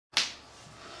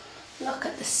Look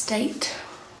at the state.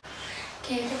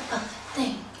 Get a buffet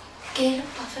thing. Get a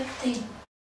buffet thing.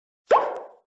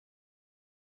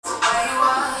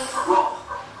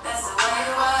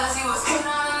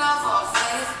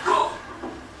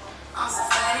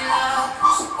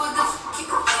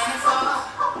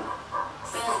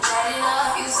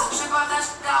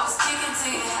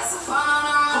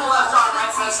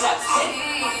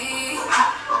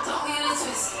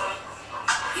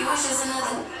 You was just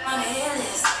another on the hit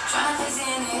list. Trying to fix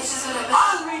any issues with a bitch.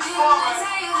 I'll reach forward.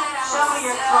 Show me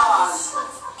your claws.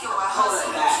 Hold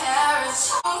it back.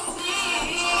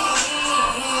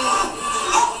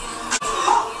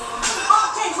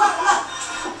 Okay, look.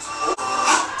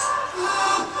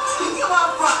 You are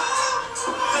front.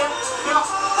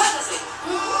 What is it?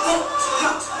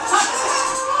 What is it?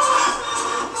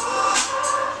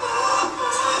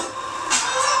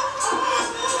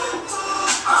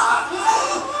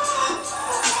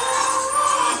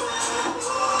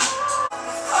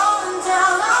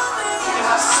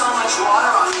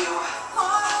 Water on you.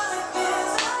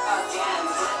 Again.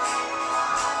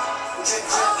 Drip,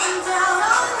 drip.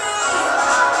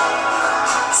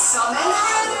 Summon.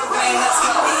 Rain that's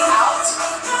going out.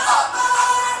 Up.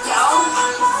 Down.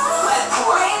 Let it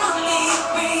pour. Rain on me.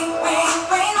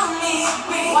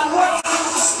 One more.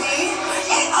 Speed.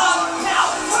 And up. Now.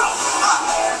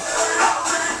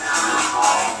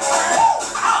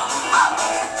 Up.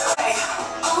 Hey.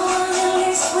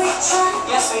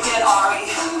 Yes, we did, Ari.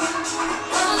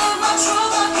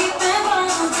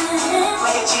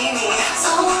 Like a genie.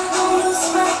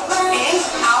 In,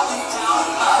 out,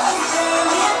 down, up.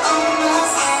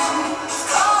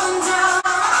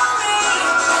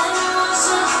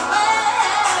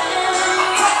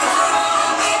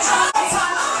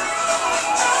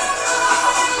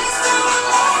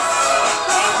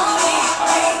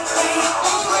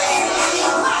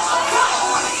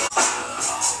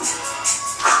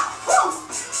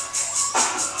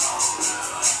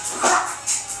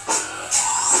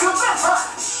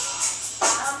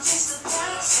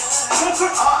 Take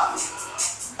it off.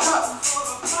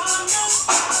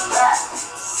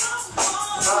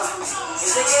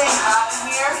 Is it getting hot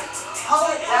in here? Pull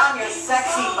it down your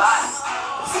sexy butt.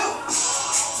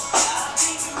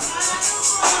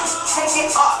 Take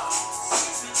it off.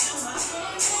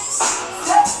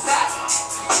 Step back.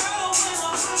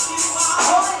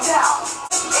 Pull it down.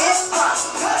 In front.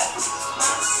 Good.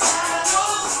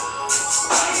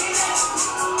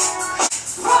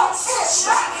 Roll it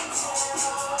back.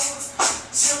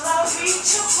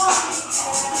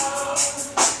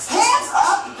 Hands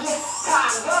up this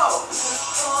time, go!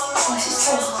 Oh, this is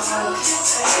so hard.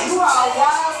 You are a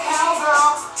wild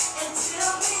cowgirl.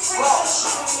 Roll.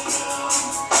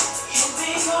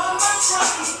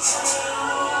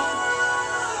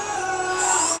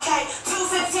 Okay,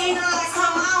 2:15,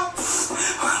 come out.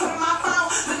 Where my phone?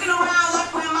 Looking around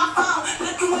like where my phone?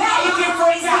 Looking where now you can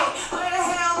freeze out. Where the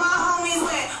hell my homies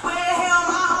went? Where the hell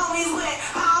my homies went?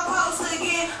 How I'm supposed to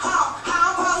get home?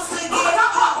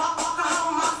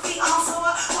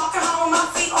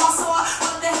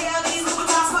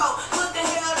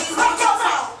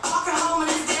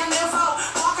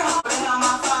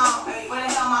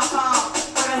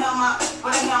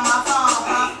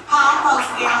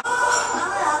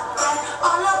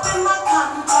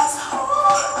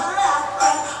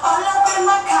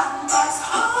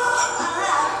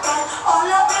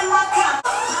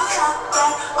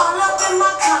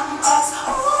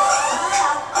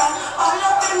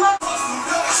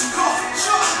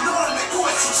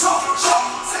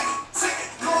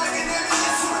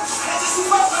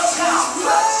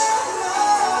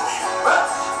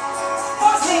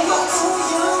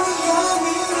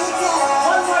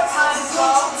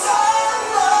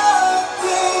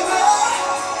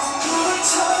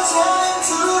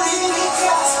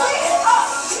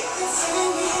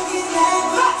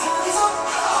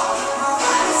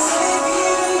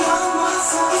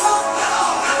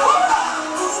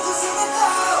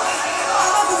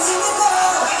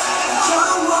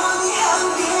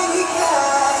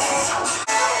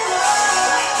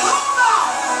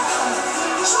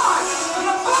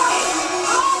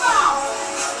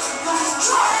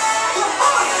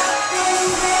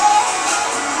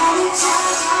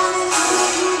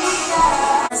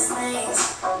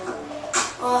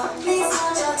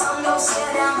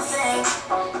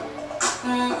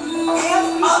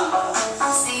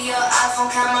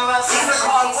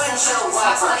 windshield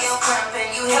wipers.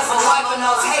 If we're wiping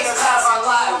those haters out of our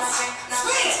lives.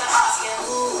 Speed it up.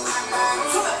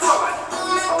 Flip it forward.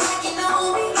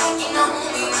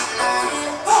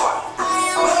 Forward.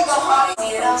 Wake up, body.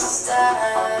 Take it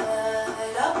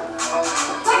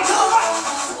to the right.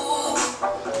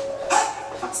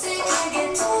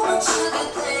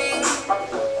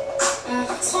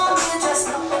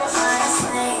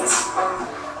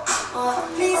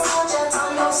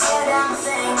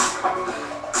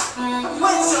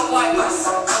 your Weightloss.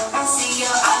 See your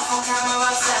iPhone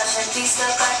camera flash and please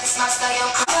step back, it's my style,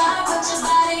 your put your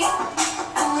body,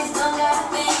 and we don't gotta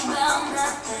think about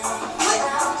nothing.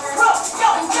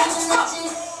 I'm catching at you,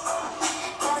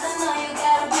 cause I know you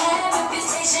got a bad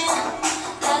reputation.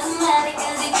 Doesn't matter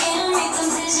cause you give me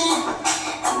temptation,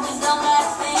 and we don't gotta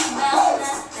think about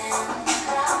nothing.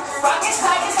 Rockets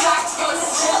like it's like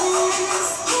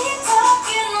keep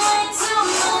talking way too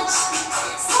much.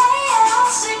 Say I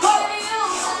should give you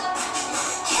up.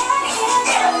 Can't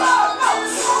get along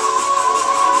this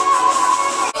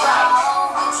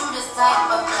but you the type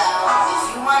of love. If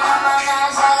you wanna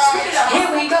manage, I got it.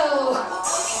 Here we go.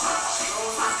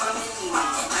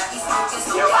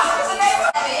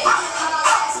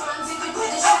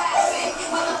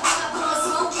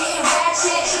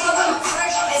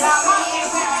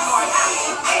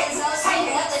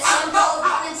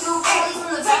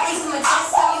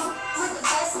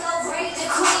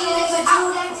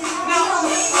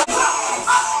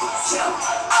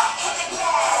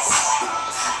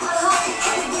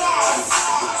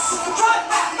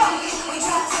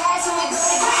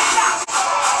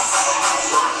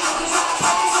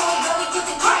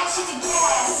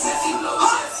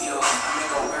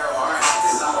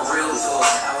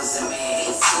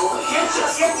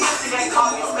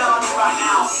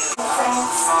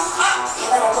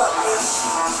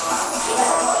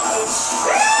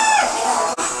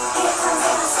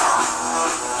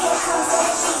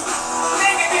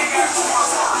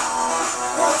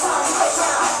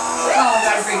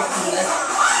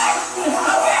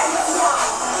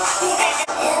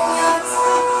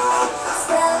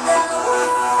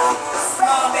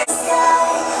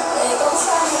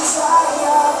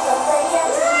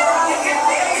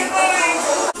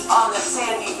 On the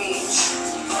sandy beach,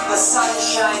 the sun is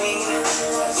shining,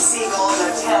 seagulls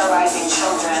are terrorizing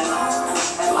children,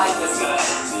 and life is good.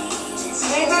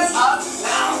 Take this up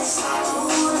now.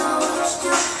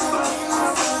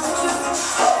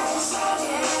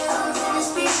 This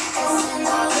beach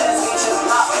is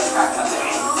not witchcraft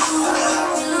company.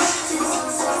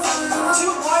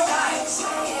 2 more times.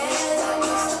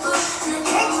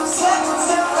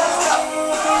 Step, let's go.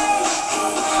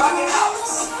 Rock it out.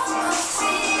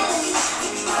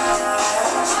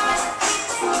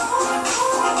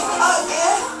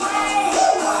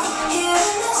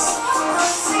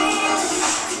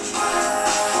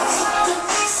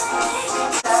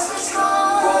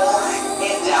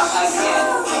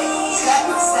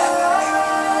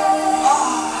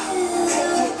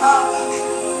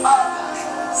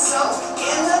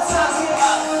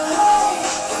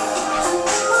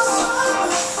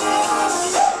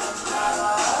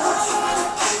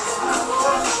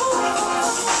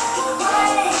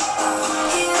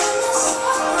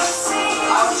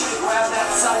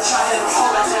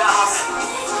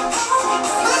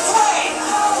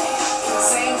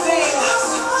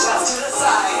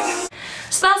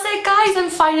 I'm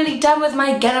finally done with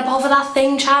my Get Up Off of That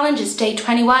Thing challenge. It's day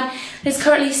 21. It's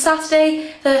currently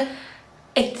Saturday the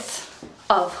 8th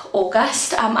of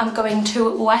August. I'm going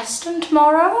to Weston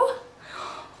tomorrow.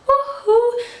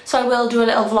 Woohoo! So I will do a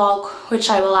little vlog which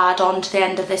I will add on to the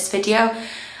end of this video.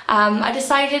 I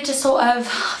decided to sort of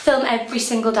film every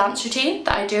single dance routine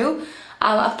that I do.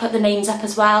 I've put the names up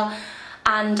as well,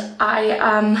 and I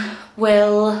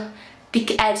will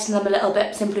be editing them a little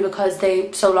bit simply because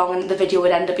they're so long and the video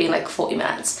would end up being like 40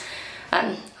 minutes.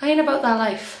 And I ain't about that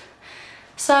life.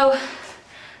 So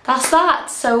that's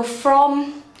that. So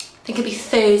from, I think it'll be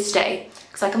Thursday,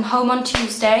 because I come home on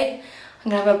Tuesday,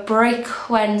 I'm gonna have a break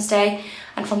Wednesday,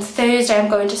 and from Thursday I'm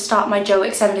going to start my Joe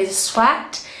 7 Days of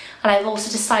Sweat, and I've also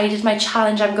decided my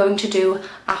challenge I'm going to do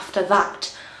after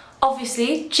that.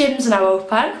 Obviously, gyms are now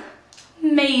open.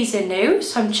 Amazing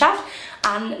news, so I'm chuffed.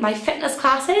 And my fitness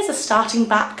classes are starting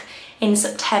back in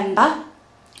September,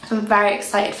 so I'm very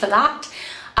excited for that.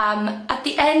 At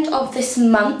the end of this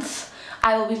month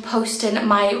I will be posting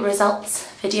my results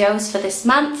videos for this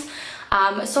month.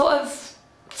 I sort of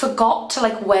forgot to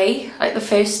like weigh like the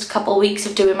first couple of weeks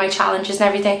of doing my challenges and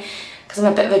everything because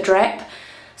I'm a bit of a drip,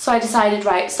 so I decided,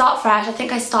 right, start fresh. I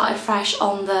think I started fresh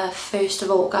on the 1st of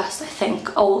August, I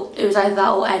think. Oh, it was either that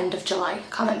or end of July,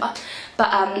 I can't remember. But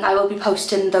I will be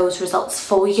posting those results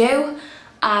for you.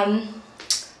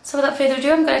 So without further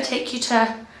ado, I'm going to take you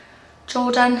to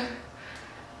Jordan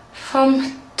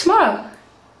from tomorrow.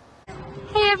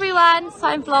 Hey everyone, so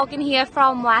I'm vlogging here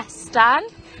from Weston.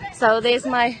 So there's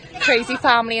my crazy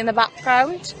family in the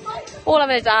background. All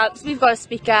having a dance, we've got a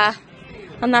speaker,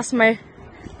 and that's my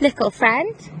little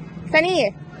friend.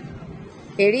 Sunny,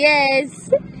 here he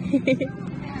is.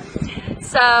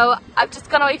 So I've just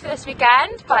gone away for this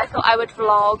weekend, but I thought I would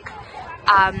vlog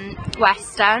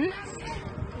Weston.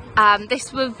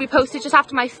 This will be posted just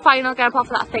after my final Get Up Off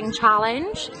That Thing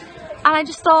challenge. And I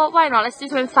just thought, why not? Let's do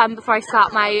something fun before I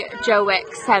start my Joe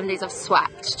Wicks 7 Days of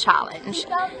Sweat challenge.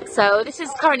 So this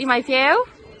is currently my view.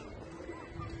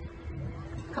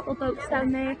 A couple of boats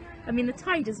down there. I mean, the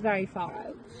tide is very far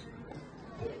out.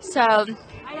 So,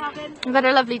 I've had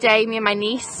a lovely day, me and my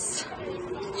niece.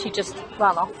 She just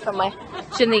ran off somewhere.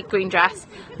 She's in the green dress.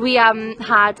 We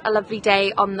had a lovely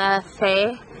day on the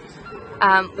fair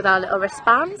with our little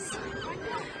wristbands.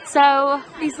 So,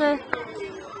 these are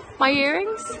my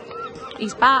earrings.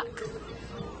 He's back.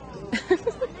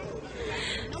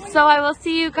 So I will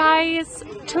see you guys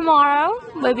tomorrow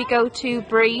where we go to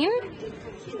Breen,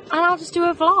 and I'll just do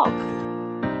a vlog.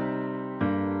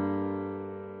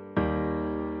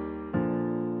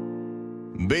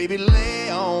 Baby, lay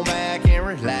on back and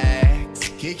relax.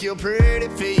 Kick your pretty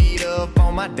feet up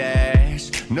on my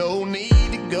dash. No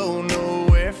need to go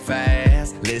nowhere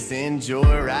fast. Let's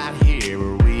enjoy right here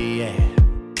where we at.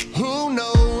 Who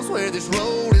knows where this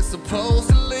road is supposed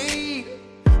to lead?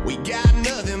 We got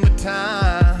nothing but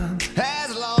time.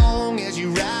 As long as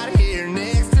you right here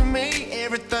next to me,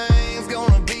 everything's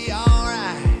gonna be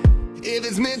alright. If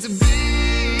it's meant to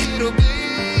be, it'll be,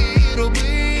 it'll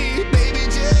be. Baby,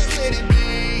 just let it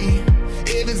be.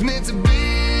 If it's meant to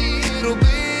be, it'll be,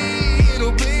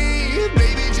 it'll be.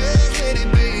 Baby, just let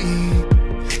it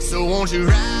be. So won't you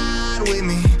ride with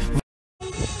me?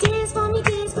 Dance for me,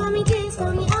 dance for me, dance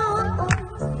for me, oh.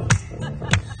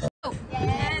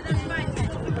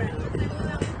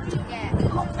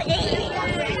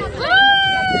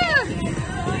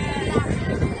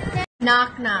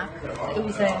 Knock, knock.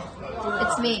 Who's there?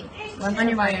 It's me.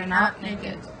 Wondering why you're not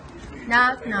naked.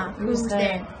 Knock, knock. Who's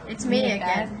there? It's me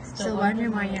again. Still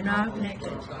wondering why you're not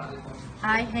naked.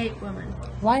 I hate women.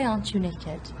 Why aren't you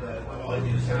naked?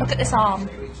 Look at this arm.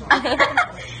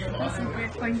 That's a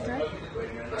great pointer.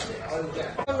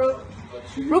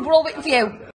 Rub, we're all waiting for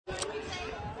you.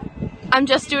 I'm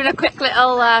just doing a quick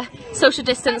little social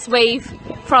distance wave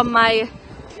from my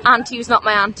auntie who's not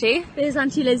my auntie. There's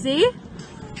Auntie Lizzie.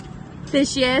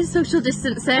 This year's social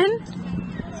distancing.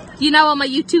 You know, on my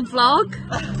YouTube vlog.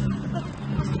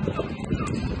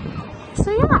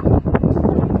 So yeah.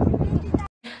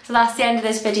 So that's the end of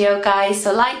this video, guys.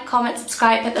 So like, comment,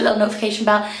 subscribe, hit the little notification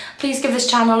bell. Please give this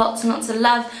channel lots and lots of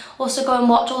love. Also go and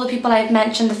watch all the people I've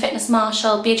mentioned, the Fitness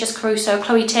Marshal, Beatrice Caruso,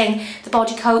 Chloe Ting, the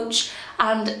Body Coach.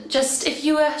 And just if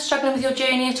you are struggling with your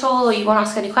journey at all, or you want to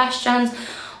ask any questions,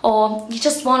 or you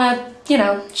just want to, you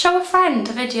know, show a friend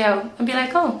a video and be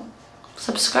like, oh,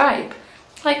 subscribe.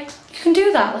 Like, you can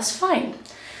do that, that's fine.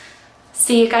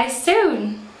 See you guys soon.